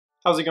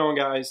How's it going,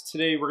 guys?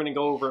 Today we're going to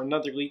go over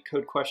another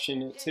LeetCode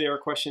question. Today our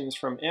question is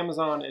from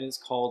Amazon and is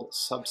called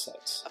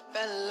subsets. I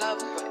fell in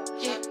love,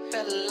 yeah,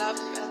 fell in love,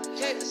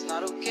 yeah, it's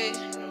not okay.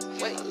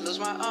 Wait, I lose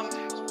my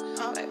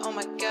wait, oh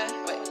my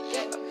god, wait,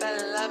 yeah, I fell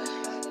in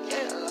love,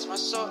 yeah, I lost my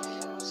soul.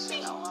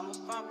 Now I'm a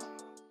farmer.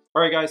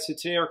 Alright guys, so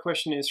today our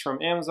question is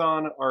from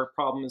Amazon. Our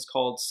problem is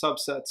called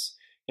subsets.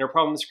 And our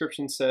problem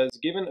description says,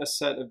 given a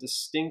set of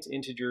distinct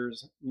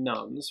integers,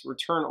 nums,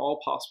 return all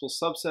possible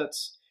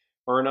subsets,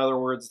 or in other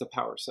words, the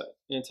power set.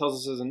 And it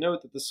tells us as a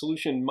note that the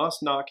solution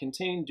must not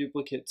contain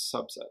duplicate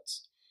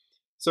subsets.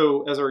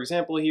 So as our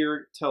example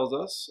here tells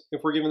us,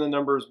 if we're given the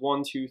numbers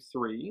 1, 2,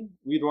 3,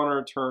 we'd want to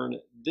return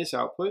this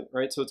output,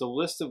 right? So it's a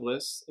list of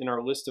lists, and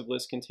our list of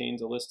lists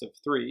contains a list of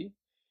 3,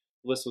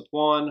 a list with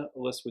 1, a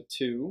list with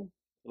 2,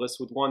 a list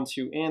with 1,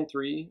 2, and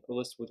 3, a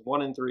list with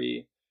 1 and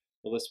 3,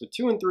 a list with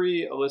 2 and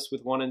 3, a list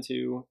with 1 and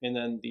 2, and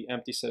then the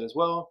empty set as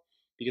well,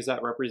 because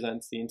that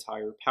represents the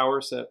entire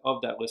power set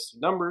of that list of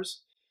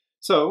numbers.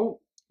 So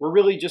we're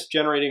really just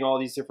generating all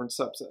these different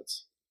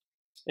subsets.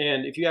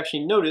 And if you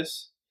actually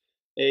notice,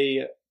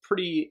 a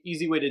pretty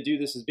easy way to do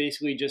this is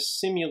basically just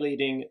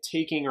simulating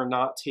taking or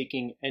not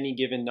taking any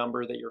given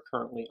number that you're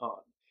currently on.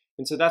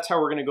 And so that's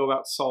how we're going to go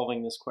about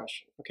solving this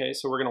question. Okay,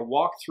 so we're going to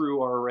walk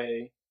through our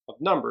array of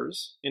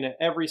numbers, and at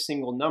every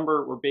single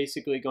number, we're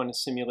basically going to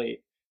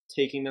simulate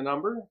taking the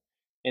number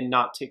and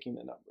not taking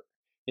the number.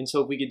 And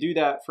so if we could do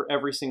that for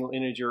every single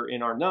integer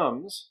in our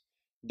nums,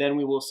 then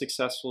we will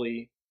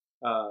successfully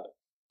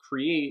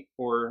create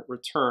or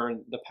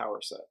return the power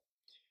set.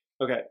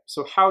 Okay,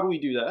 so how do we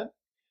do that?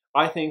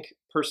 I think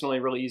personally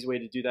a really easy way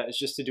to do that is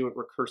just to do it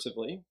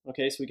recursively.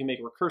 Okay, so we can make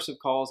recursive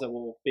calls that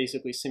will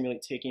basically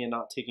simulate taking and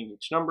not taking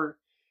each number.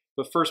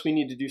 But first we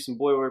need to do some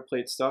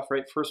boilerplate stuff,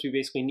 right? First we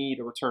basically need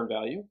a return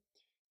value.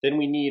 Then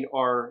we need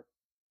our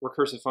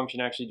recursive function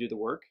to actually do the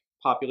work,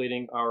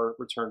 populating our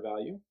return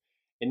value.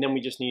 And then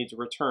we just need to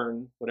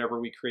return whatever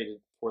we created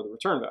for the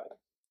return value.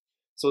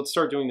 So let's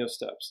start doing those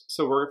steps.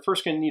 So we're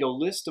first going to need a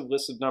list of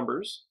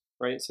numbers,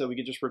 right? So we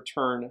could just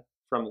return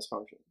from this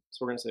function. So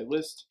we're going to say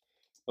list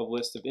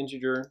of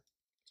integer.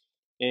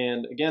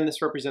 And again,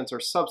 this represents our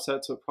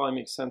subset, so it probably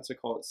makes sense to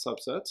call it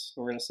subsets.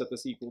 We're going to set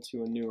this equal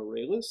to a new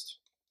array list.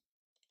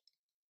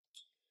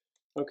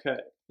 Okay,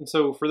 and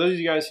so for those of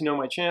you guys who know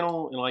my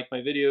channel and like my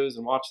videos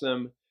and watch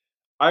them,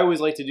 I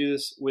always like to do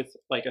this with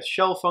like a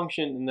shell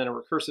function and then a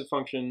recursive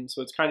function.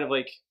 So it's kind of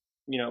like,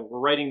 you know, we're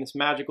writing this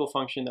magical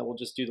function that will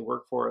just do the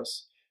work for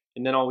us.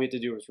 And then all we have to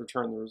do is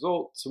return the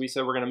result. So we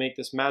said we're going to make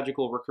this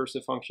magical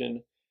recursive function.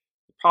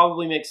 It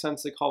probably makes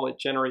sense to call it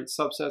generate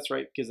subsets,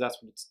 right? Because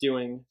that's what it's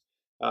doing.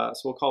 So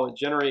we'll call it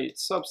generate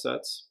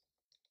subsets.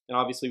 And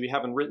obviously we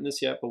haven't written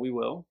this yet, but we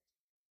will.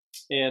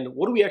 And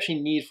what do we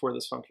actually need for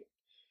this function?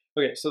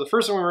 Okay, so the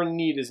first thing we're going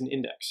to need is an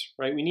index,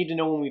 right? We need to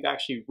know when we've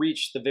actually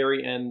reached the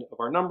very end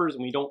of our numbers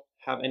and we don't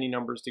have any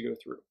numbers to go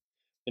through.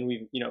 And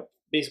we've,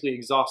 basically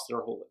exhausted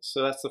our whole list.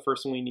 So that's the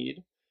first thing we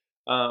need.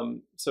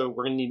 So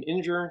we're going to need an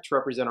integer to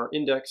represent our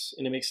index,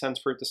 and it makes sense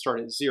for it to start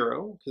at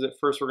 0, because at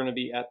first we're going to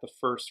be at the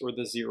first or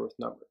the 0th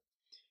number.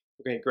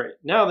 Okay, great.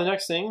 Now the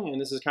next thing,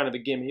 and this is kind of a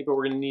gimme, but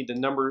we're going to need the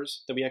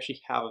numbers that we actually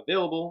have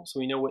available,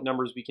 so we know what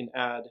numbers we can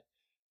add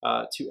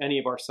to any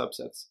of our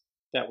subsets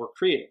that we're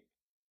creating.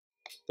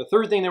 The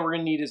third thing that we're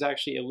going to need is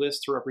actually a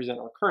list to represent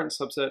our current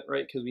subset,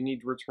 right? Because we need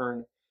to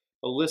return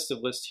a list of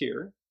lists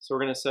here. So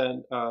we're going to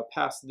send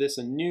pass this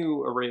a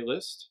new array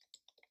list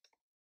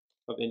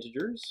of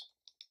integers.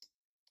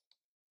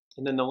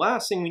 And then the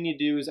last thing we need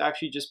to do is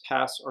actually just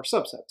pass our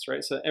subsets,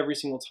 right? So every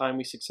single time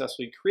we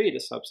successfully create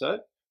a subset,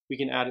 we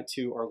can add it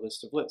to our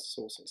list of lists.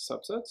 So we'll say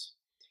subsets.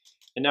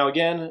 And now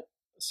again,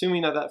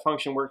 assuming that that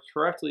function works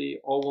correctly,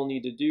 all we'll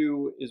need to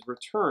do is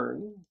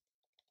return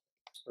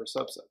our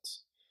subsets.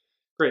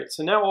 Great,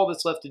 so now all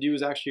that's left to do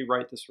is actually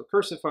write this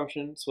recursive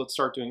function. So let's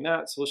start doing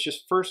that. So let's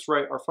just first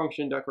write our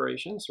function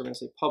declaration. So we're going to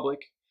say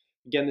public.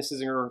 Again, this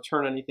isn't going to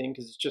return anything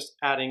because it's just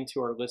adding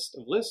to our list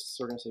of lists.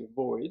 So we're going to say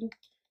void.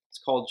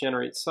 It's called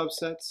generate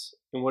subsets.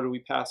 And what do we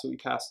pass? So we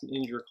passed an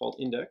integer called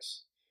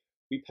index.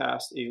 We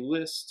passed a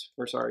list,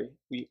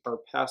 we are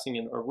passing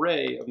an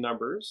array of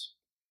numbers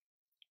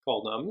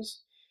called nums.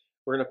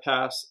 We're going to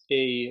pass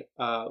a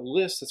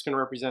list that's going to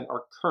represent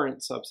our current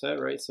subset,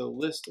 right? So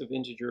list of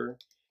integer.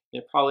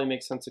 It probably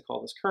makes sense to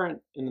call this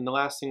current. And then the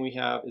last thing we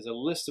have is a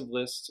list of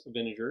lists of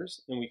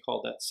integers, and we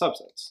call that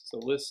subsets. So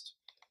list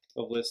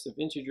of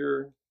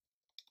integer,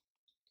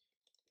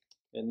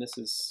 and this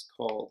is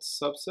called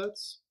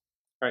subsets.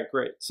 All right,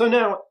 great. So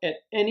now at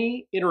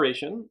any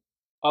iteration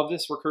of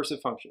this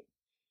recursive function,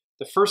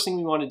 the first thing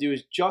we want to do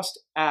is just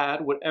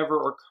add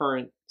whatever our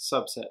current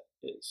subset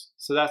is.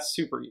 So that's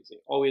super easy.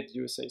 All we have to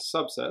do is say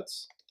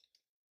subsets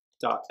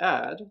dot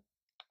add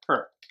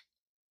current.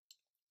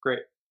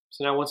 Great.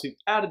 So now once we've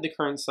added the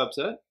current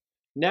subset,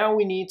 now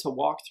we need to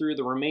walk through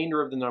the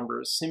remainder of the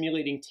numbers,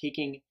 simulating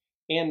taking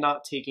and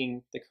not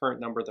taking the current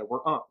number that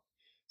we're on.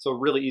 So a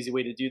really easy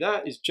way to do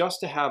that is just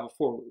to have a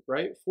for loop,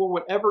 right? For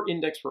whatever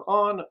index we're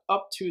on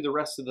up to the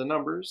rest of the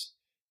numbers,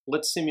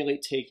 let's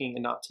simulate taking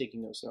and not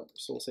taking those numbers.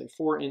 So we'll say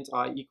for int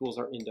I equals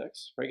our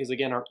index, right? Because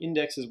again, our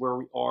index is where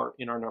we are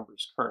in our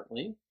numbers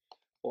currently.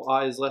 Well,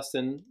 I is less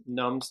than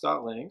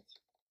nums.length,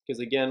 because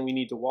again, we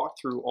need to walk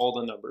through all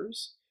the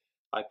numbers,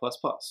 I++.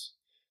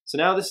 So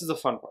now this is the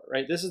fun part,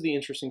 right? This is the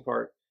interesting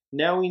part.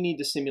 Now we need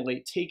to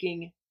simulate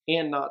taking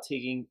and not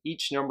taking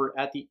each number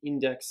at the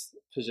index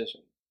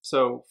position.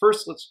 So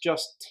first, let's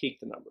just take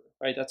the number,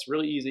 right? That's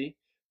really easy.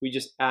 We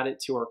just add it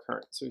to our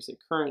current. So we say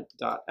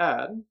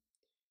current.add,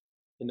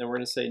 and then we're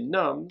going to say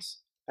nums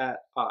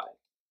at I,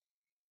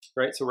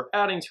 right? So we're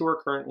adding to our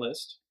current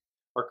list,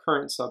 our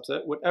current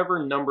subset,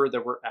 whatever number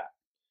that we're at.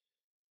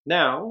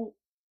 Now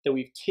that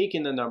we've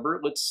taken the number,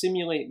 let's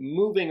simulate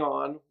moving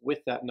on with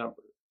that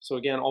number. So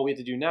again, all we have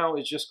to do now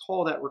is just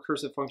call that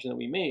recursive function that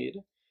we made.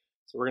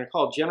 So we're going to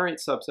call generate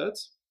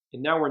subsets,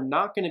 and now we're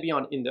not going to be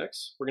on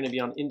index. We're going to be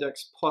on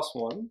index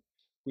 +1.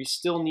 We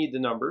still need the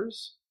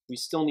numbers. We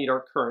still need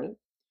our current,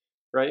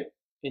 right?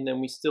 And then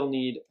we still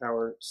need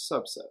our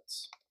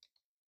subsets.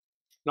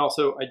 And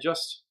also, I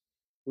just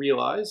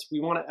realized we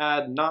want to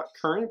add not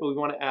current, but we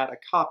want to add a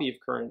copy of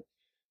current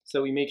so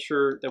that we make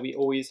sure that we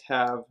always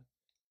have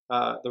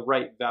the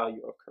right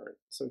value of current.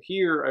 So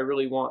here, I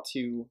really want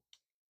to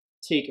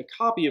take a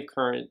copy of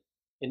current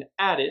and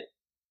add it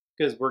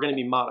because we're going to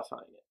be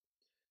modifying it.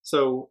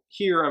 So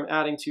here I'm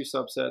adding two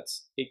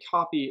subsets, a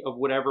copy of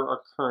whatever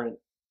our current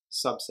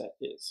subset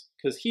is.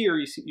 Because here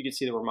you can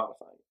see that we're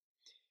modifying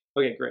it.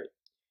 Okay, great.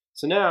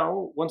 So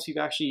now, once we've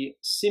actually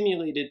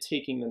simulated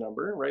taking the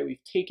number, right,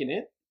 we've taken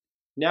it,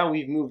 now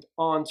we've moved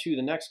on to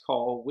the next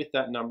call with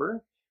that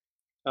number,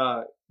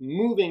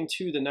 moving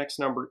to the next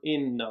number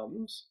in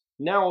nums.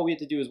 Now all we have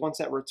to do is once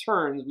that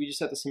returns, we just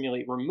have to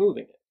simulate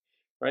removing it,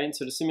 right? And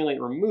so to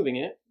simulate removing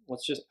it,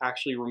 let's just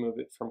actually remove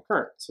it from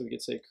current. So we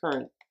could say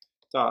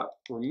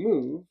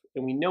current.remove,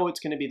 and we know it's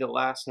going to be the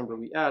last number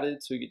we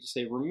added, so we could just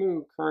say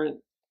remove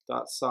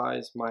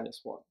current.size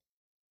 -1.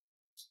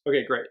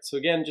 Okay, great. So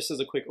again, just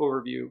as a quick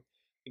overview,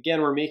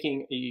 again, we're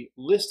making a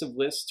list of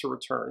lists to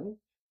return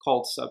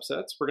called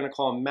subsets. We're going to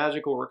call a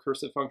magical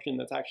recursive function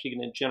that's actually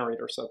going to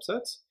generate our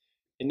subsets.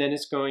 And then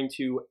it's going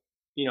to,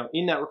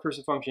 in that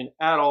recursive function,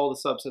 add all the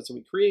subsets that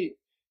we create.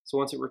 So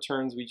once it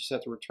returns, we just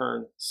have to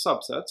return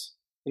subsets.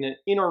 And then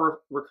in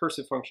our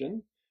recursive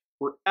function,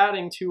 we're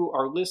adding to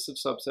our list of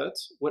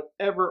subsets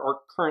whatever our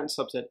current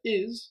subset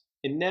is.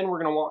 And then we're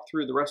going to walk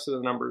through the rest of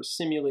the numbers,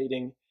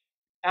 simulating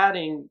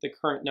adding the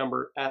current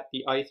number at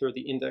the ith or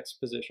the index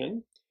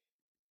position,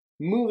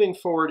 moving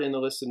forward in the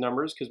list of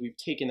numbers because we've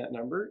taken that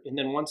number, and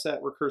then once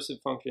that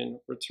recursive function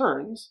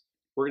returns,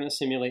 we're going to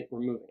simulate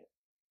removing it.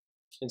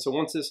 And so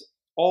once this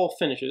all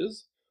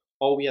finishes,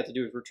 all we have to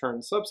do is return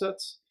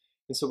subsets.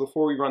 And so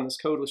before we run this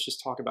code, let's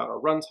just talk about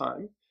our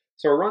runtime.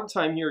 So our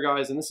runtime here,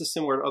 guys, and this is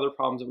similar to other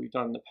problems that we've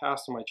done in the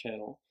past on my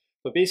channel,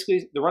 but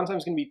basically the runtime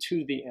is going to be 2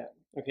 to the n,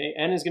 okay?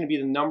 N is going to be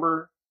the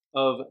number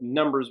of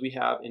numbers we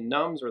have in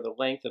nums, or the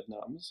length of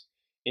nums,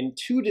 and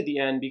 2 to the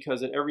n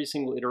because at every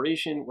single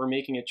iteration we're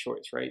making a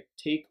choice, right?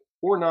 Take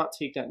or not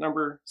take that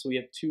number, so we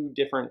have 2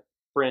 different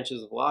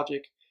branches of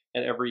logic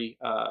at every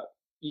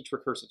each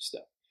recursive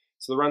step.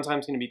 So the runtime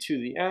is going to be 2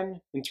 to the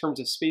n. In terms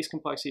of space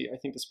complexity, I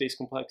think the space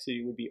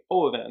complexity would be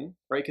O of n,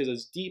 right? Because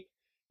as deep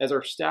as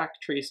our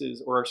stack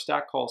traces or our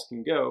stack calls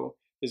can go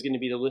is going to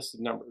be the list of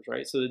numbers,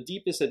 right? So the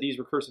deepest that these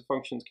recursive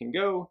functions can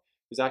go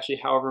is actually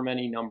however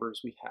many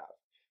numbers we have.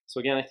 So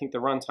again, I think the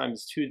runtime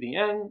is 2 to the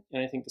n,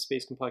 and I think the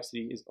space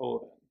complexity is O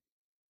of n,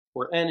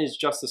 where n is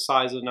just the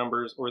size of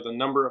numbers or the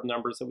number of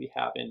numbers that we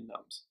have in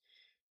nums.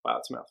 Wow,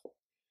 that's a mouthful.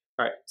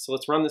 All right, so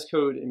let's run this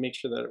code and make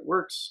sure that it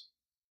works.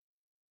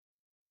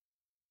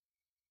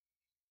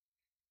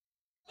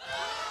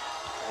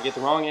 I get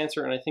the wrong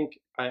answer, and I think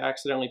I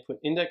accidentally put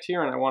index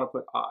here, and I want to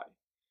put I.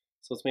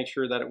 So let's make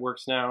sure that it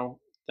works now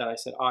that I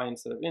said I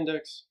instead of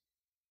index.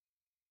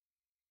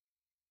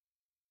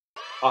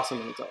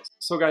 Awesome, and it does.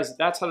 So guys,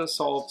 that's how to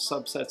solve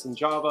subsets in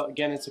Java.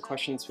 Again, it's a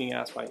question that's being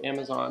asked by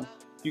Amazon.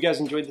 If you guys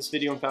enjoyed this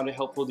video and found it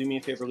helpful, do me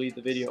a favor, leave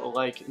the video a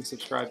like and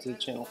subscribe to the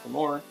channel for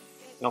more,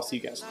 and I'll see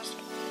you guys next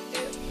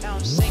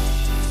time.